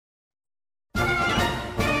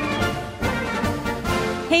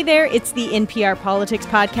Hey there, it's the NPR Politics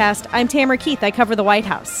Podcast. I'm Tamara Keith. I cover the White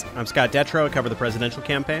House. I'm Scott Detrow. I cover the presidential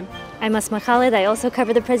campaign. I'm Asma Khalid. I also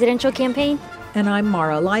cover the presidential campaign. And I'm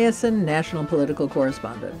Mara Eliason, national political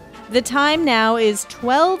correspondent. The time now is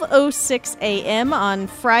 12:06 a.m. on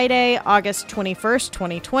Friday, August 21st,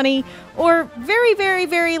 2020, or very, very,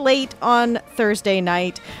 very late on Thursday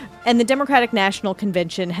night. And the Democratic National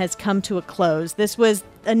Convention has come to a close. This was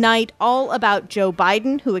a night all about Joe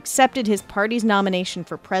Biden, who accepted his party's nomination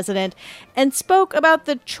for president and spoke about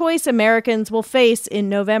the choice Americans will face in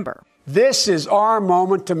November. This is our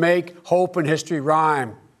moment to make hope and history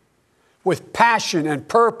rhyme. With passion and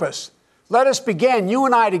purpose, let us begin, you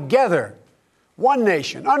and I together, one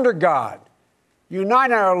nation, under God,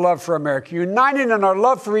 united in our love for America, united in our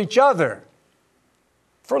love for each other.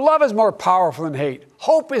 For love is more powerful than hate,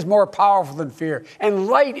 hope is more powerful than fear, and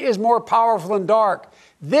light is more powerful than dark.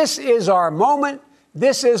 This is our moment,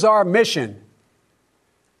 this is our mission.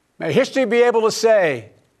 May history be able to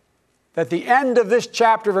say that the end of this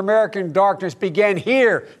chapter of American darkness began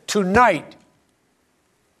here, tonight,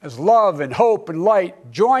 as love and hope and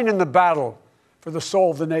light join in the battle for the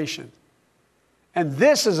soul of the nation. And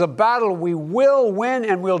this is a battle we will win,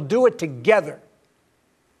 and we'll do it together.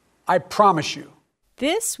 I promise you.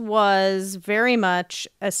 This was very much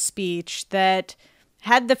a speech that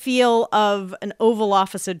had the feel of an Oval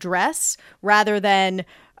Office address rather than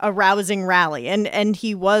a rousing rally. And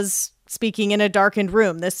he was speaking in a darkened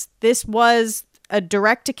room. This was a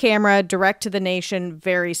direct-to-camera, direct-to-the-nation,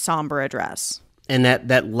 very somber address. And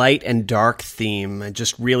that light and dark theme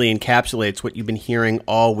just really encapsulates what you've been hearing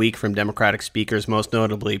all week from Democratic speakers, most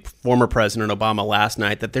notably former President Obama last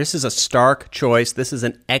night, that this is a stark choice. This is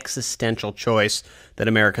an existential choice that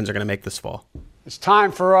Americans are going to make this fall. It's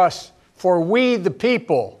time for us, for we the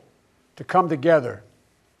people, to come together.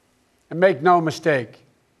 And make no mistake,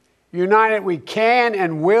 united we can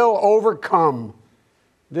and will overcome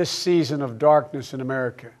this season of darkness in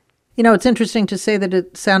America. You know, it's interesting to say that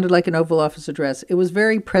it sounded like an Oval Office address. It was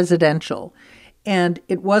very presidential, and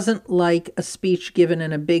it wasn't like a speech given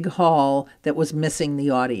in a big hall that was missing the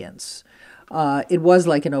audience. It was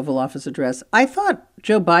like an Oval Office address. I thought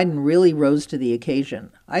Joe Biden really rose to the occasion.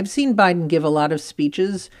 I've seen Biden give a lot of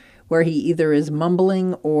speeches where he either is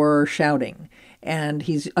mumbling or shouting, and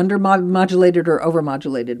he's undermodulated or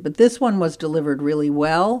overmodulated. But this one was delivered really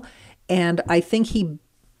well, and I think he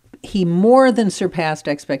more than surpassed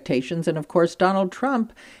expectations. And of course, Donald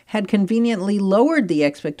Trump had conveniently lowered the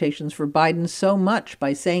expectations for Biden so much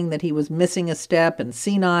by saying that he was missing a step and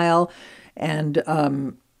senile. And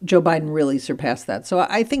Joe Biden really surpassed that. So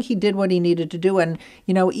I think he did what he needed to do. And,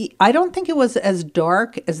 you know, I don't think it was as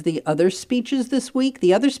dark as the other speeches this week.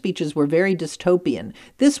 The other speeches were very dystopian.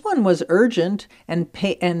 This one was urgent and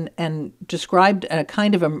described a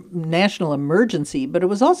kind of a national emergency, but it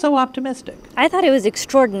was also optimistic. I thought it was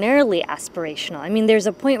extraordinarily aspirational. I mean, there's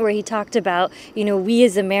a point where he talked about, you know, we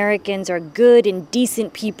as Americans are good and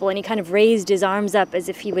decent people, and he kind of raised his arms up as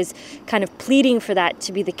if he was kind of pleading for that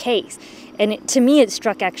to be the case. And to me, it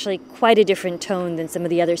struck actually quite a different tone than some of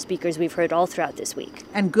the other speakers we've heard all throughout this week.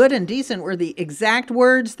 And good and decent were the exact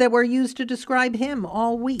words that were used to describe him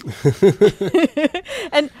all week.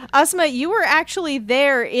 And Asma, you were actually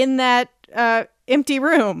there in that empty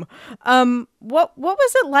room. What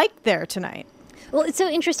was it like there tonight? Well, it's so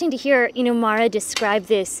interesting to hear, you know, Mara describe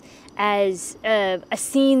this as a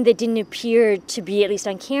scene that didn't appear to be, at least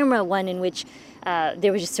on camera, one in which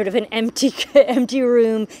there was just sort of an empty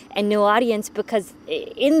room and no audience, because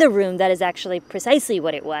in the room, that is actually precisely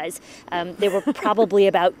what it was. There were probably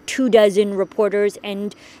about 24 reporters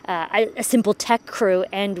and a simple tech crew,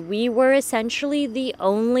 and we were essentially the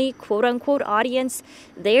only quote-unquote audience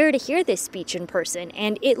there to hear this speech in person.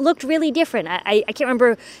 And it looked really different. I can't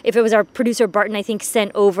remember if it was our producer, Barton, I think,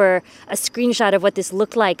 sent over a screenshot of what this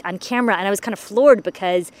looked like on camera, and I was kind of floored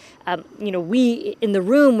because, you know, we in the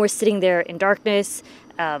room were sitting there in darkness.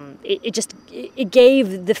 It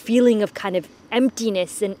gave the feeling of kind of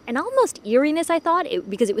emptiness and almost eeriness, I thought,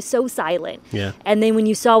 because it was so silent. Yeah. And then when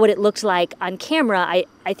you saw what it looked like on camera,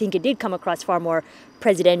 I think it did come across far more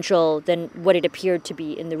presidential than what it appeared to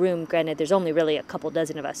be in the room. Granted, there's only really a couple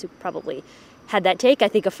dozen of us who probably had that take. I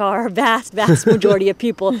think a vast majority of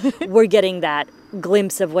people were getting that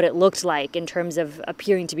glimpse of what it looked like in terms of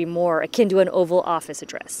appearing to be more akin to an Oval Office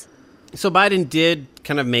address. So Biden did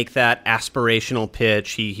kind of make that aspirational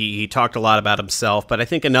pitch. He talked a lot about himself, but I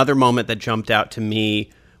think another moment that jumped out to me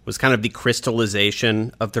was kind of the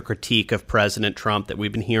crystallization of the critique of President Trump that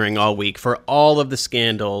we've been hearing all week for all of the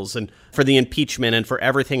scandals and for the impeachment and for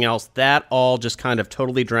everything else. That all just kind of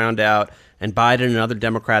totally drowned out, and Biden and other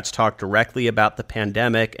Democrats talked directly about the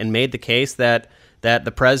pandemic and made the case that that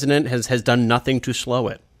the president has done nothing to slow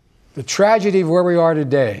it. The tragedy of where we are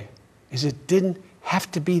today is it didn't have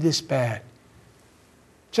to be this bad.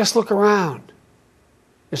 Just look around.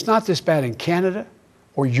 It's not this bad in Canada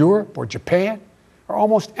or Europe or Japan or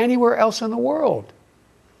almost anywhere else in the world.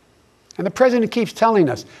 And the president keeps telling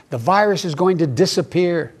us the virus is going to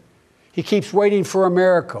disappear. He keeps waiting for a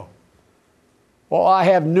miracle. Well, I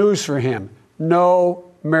have news for him. No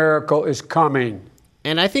miracle is coming.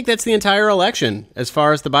 And I think that's the entire election as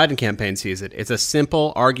far as the Biden campaign sees it. It's a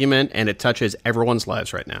simple argument, and it touches everyone's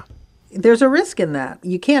lives right now. There's a risk in that.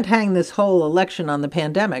 You can't hang this whole election on the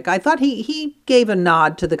pandemic. I thought he gave a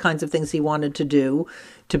nod to the kinds of things he wanted to do,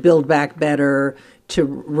 to build back better, to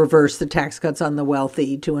reverse the tax cuts on the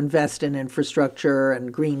wealthy, to invest in infrastructure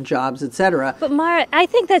and green jobs, et cetera. But Mara, I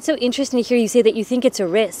think that's so interesting to hear you say that you think it's a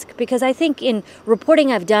risk, because I think in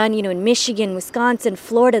reporting I've done, in Michigan, Wisconsin,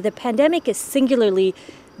 Florida, the pandemic is singularly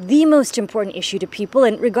the most important issue to people,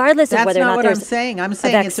 and regardless of whether or not there's That's not what I'm saying. I'm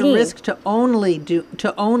saying it's a risk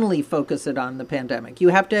to only focus it on the pandemic. You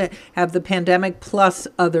have to have the pandemic plus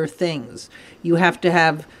other things. You have to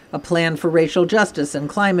have a plan for racial justice and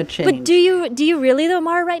climate change. But do you really though,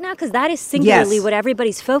 Mara, right now? Because that is singularly what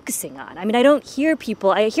everybody's focusing on. I mean, I don't hear people.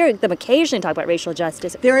 I hear them occasionally talk about racial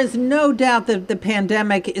justice. There is no doubt that the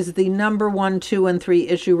pandemic is the number 1, 2, and 3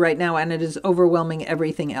 issue right now, and it is overwhelming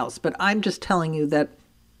everything else. But I'm just telling you that.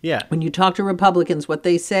 Yeah. When you talk to Republicans, what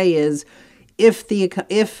they say is, if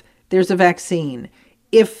there's a vaccine,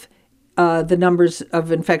 if the numbers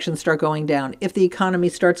of infections start going down, if the economy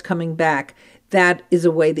starts coming back, that is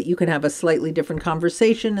a way that you can have a slightly different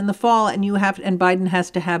conversation in the fall. And Biden has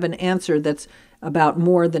to have an answer that's about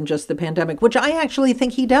more than just the pandemic, which I actually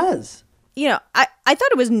think he does. I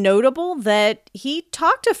thought it was notable that he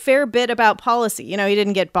talked a fair bit about policy. He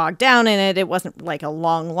didn't get bogged down in it. It wasn't like a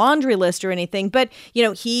long laundry list or anything. But,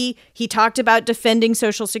 he talked about defending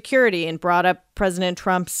Social Security and brought up President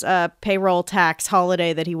Trump's payroll tax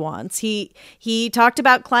holiday that he wants. He talked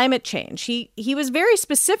about climate change. He was very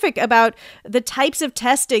specific about the types of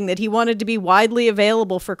testing that he wanted to be widely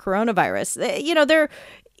available for coronavirus. There,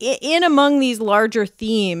 in among these larger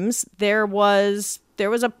themes, there was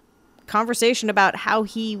a conversation about how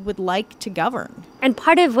he would like to govern. And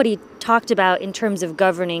part of what he talked about in terms of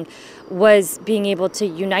governing was being able to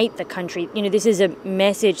unite the country. This is a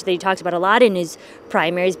message that he talks about a lot in his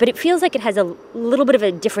primaries, but it feels like it has a little bit of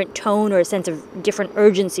a different tone or a sense of different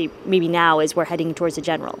urgency maybe now as we're heading towards the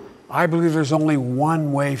general. I believe there's only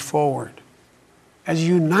one way forward. As a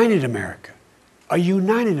united America,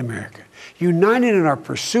 united in our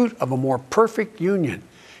pursuit of a more perfect union,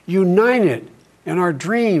 united in our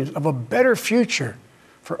dreams of a better future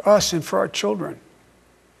for us and for our children.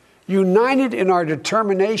 United in our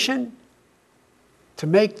determination to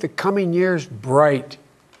make the coming years bright.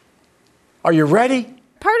 Are you ready?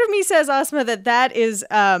 Part of me says, Asma, that is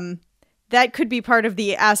that could be part of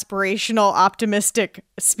the aspirational, optimistic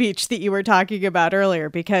speech that you were talking about earlier,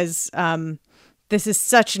 because this is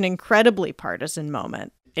such an incredibly partisan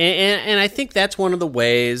moment. And I think that's one of the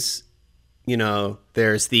ways.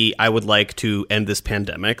 There's the I would like to end this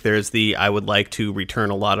pandemic. There's the I would like to return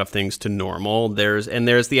a lot of things to normal. There's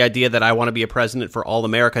the idea that I want to be a president for all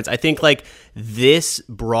Americans. I think this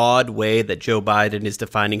broad way that Joe Biden is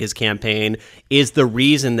defining his campaign is the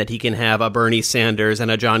reason that he can have a Bernie Sanders and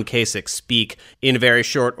a John Kasich speak in very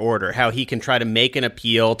short order. How he can try to make an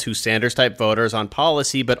appeal to Sanders-type voters on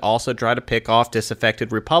policy, but also try to pick off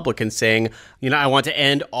disaffected Republicans, saying, I want to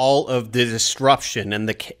end all of the disruption and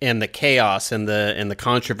the chaos and the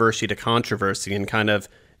controversy to controversy and kind of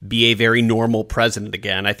be a very normal president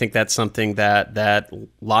again. I think that's something that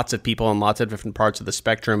lots of people in lots of different parts of the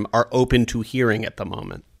spectrum are open to hearing at the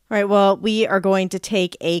moment. All right, well, we are going to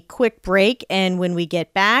take a quick break, and when we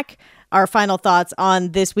get back, our final thoughts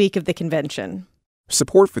on this week of the convention.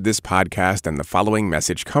 Support for this podcast and the following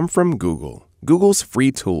message come from Google. Google's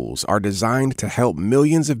free tools are designed to help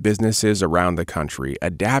millions of businesses around the country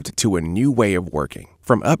adapt to a new way of working.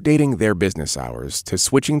 From updating their business hours to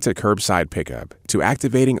switching to curbside pickup to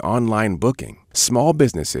activating online booking, small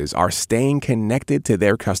businesses are staying connected to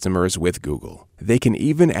their customers with Google. They can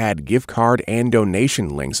even add gift card and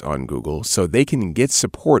donation links on Google so they can get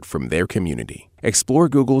support from their community. Explore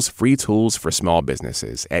Google's free tools for small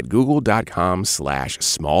businesses at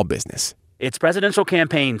google.com/smallbusiness. It's presidential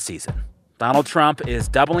campaign season. Donald Trump is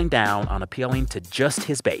doubling down on appealing to just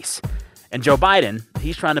his base. And Joe Biden,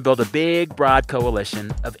 he's trying to build a big, broad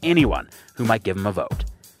coalition of anyone who might give him a vote.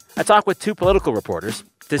 I talked with two political reporters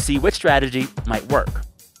to see which strategy might work.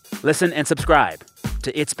 Listen and subscribe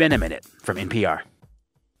to It's Been a Minute from NPR.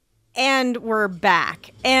 And we're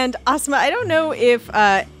back. And Asma, I don't know if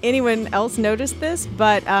anyone else noticed this,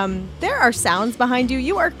 but there are sounds behind you.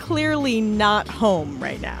 You are clearly not home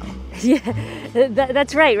right now. Yeah,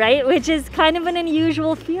 that's right? Which is kind of an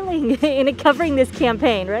unusual feeling in covering this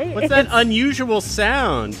campaign, right? What's that unusual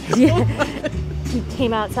sound? Yeah. He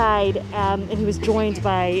came outside and he was joined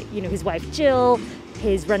by, his wife Jill,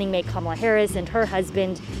 his running mate Kamala Harris, and her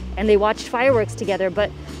husband, and they watched fireworks together. But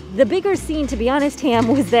the bigger scene, to be honest, Ham,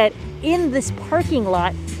 was that in this parking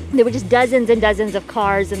lot, there were just dozens and dozens of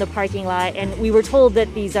cars in the parking lot, and we were told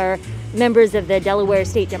that these are members of the Delaware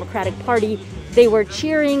State Democratic Party. They were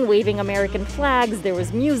cheering, waving American flags, there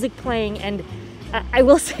was music playing, and I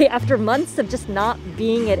will say, after months of just not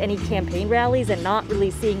being at any campaign rallies and not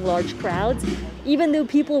really seeing large crowds, even though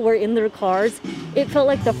people were in their cars, it felt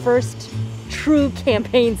like the first true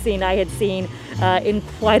campaign scene I had seen in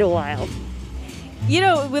quite a while.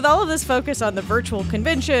 With all of this focus on the virtual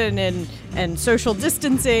convention and social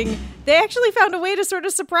distancing, they actually found a way to sort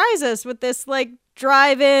of surprise us with this,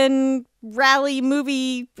 drive-in rally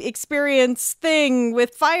movie experience thing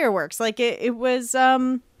with fireworks. It was...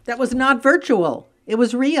 That was not virtual. It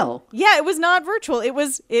was real. Yeah, it was not virtual. It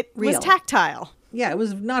was tactile. Yeah, it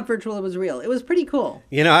was not virtual. It was real. It was pretty cool.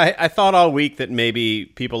 I thought all week that maybe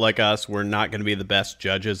people like us were not going to be the best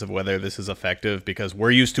judges of whether this is effective because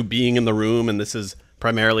we're used to being in the room and this is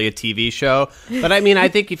primarily a TV show. But I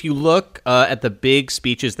think if you look at the big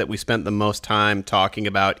speeches that we spent the most time talking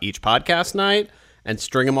about each podcast night and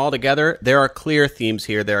string them all together, there are clear themes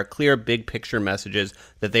here. There are clear big picture messages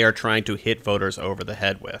that they are trying to hit voters over the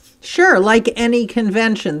head with. Sure, like any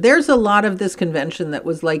convention. There's a lot of this convention that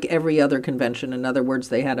was like every other convention. In other words,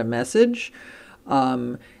 they had a message.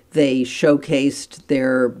 They showcased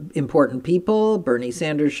their important people. Bernie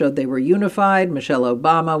Sanders showed they were unified. Michelle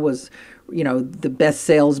Obama was, the best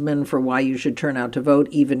salesman for why you should turn out to vote,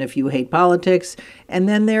 even if you hate politics. And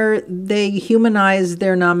then they humanized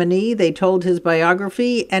their nominee. They told his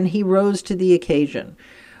biography, and he rose to the occasion.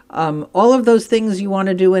 All of those things you want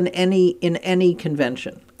to do in any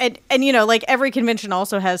convention. And every convention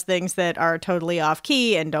also has things that are totally off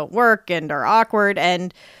key and don't work and are awkward.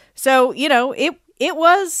 And so, it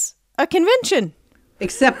was a convention.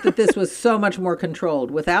 Except that this was so much more controlled.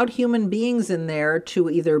 Without human beings in there to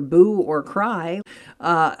either boo or cry,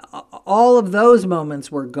 all of those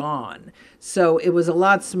moments were gone. So it was a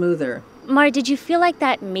lot smoother. Mara, did you feel like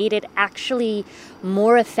that made it actually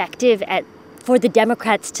more effective for the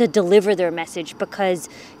Democrats to deliver their message because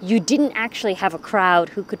you didn't actually have a crowd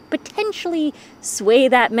who could potentially sway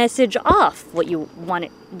that message off what you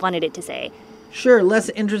wanted it to say? Sure, less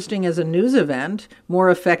interesting as a news event, more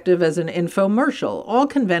effective as an infomercial. All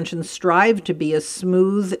conventions strive to be a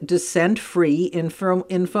smooth, dissent-free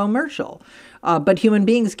infomercial. But human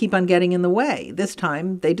beings keep on getting in the way. This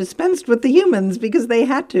time, they dispensed with the humans because they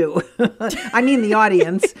had to. I mean the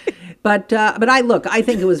audience. But I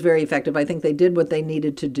think it was very effective. I think they did what they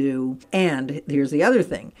needed to do. And here's the other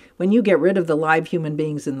thing. When you get rid of the live human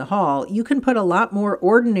beings in the hall, you can put a lot more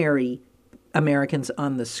ordinary Americans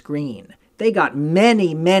on the screen. They got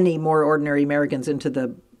many, many more ordinary Americans into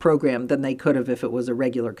the program than they could have if it was a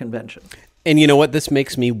regular convention. And you know what? This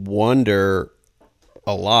makes me wonder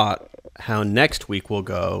a lot how next week will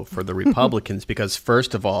go for the Republicans because,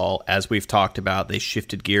 first of all, as we've talked about, they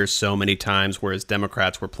shifted gears so many times, whereas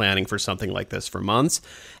Democrats were planning for something like this for months.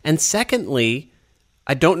 And secondly,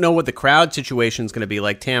 I don't know what the crowd situation is going to be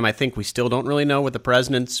like. Tam, I think we still don't really know with the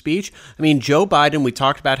president's speech. I mean, Joe Biden, we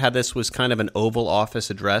talked about how this was kind of an Oval Office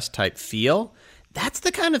address type feel. That's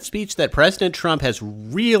the kind of speech that President Trump has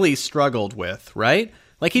really struggled with, right?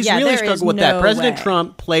 He's really struggled with that. President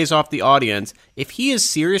Trump plays off the audience. If he is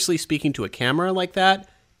seriously speaking to a camera like that,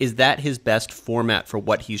 is that his best format for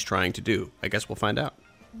what he's trying to do? I guess we'll find out.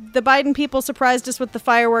 The Biden people surprised us with the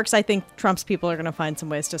fireworks. I think Trump's people are going to find some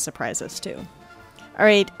ways to surprise us, too. All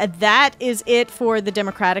right, that is it for the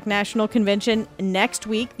Democratic National Convention. Next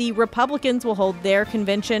week, the Republicans will hold their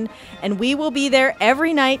convention, and we will be there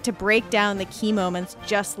every night to break down the key moments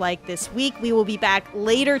just like this week. We will be back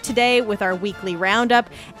later today with our weekly roundup,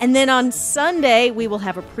 and then on Sunday, we will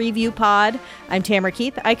have a preview pod. I'm Tamara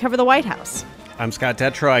Keith. I cover the White House. I'm Scott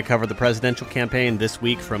Detrow. I cover the presidential campaign this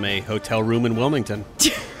week from a hotel room in Wilmington.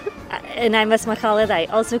 And I'm Asma Khalid. I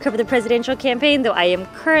also cover the presidential campaign, though I am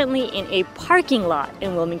currently in a parking lot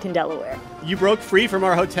in Wilmington, Delaware. You broke free from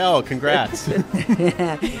our hotel. Congrats.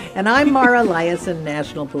 And I'm Mara Liasson,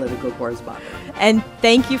 national political correspondent. And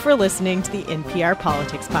thank you for listening to the NPR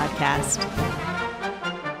Politics Podcast.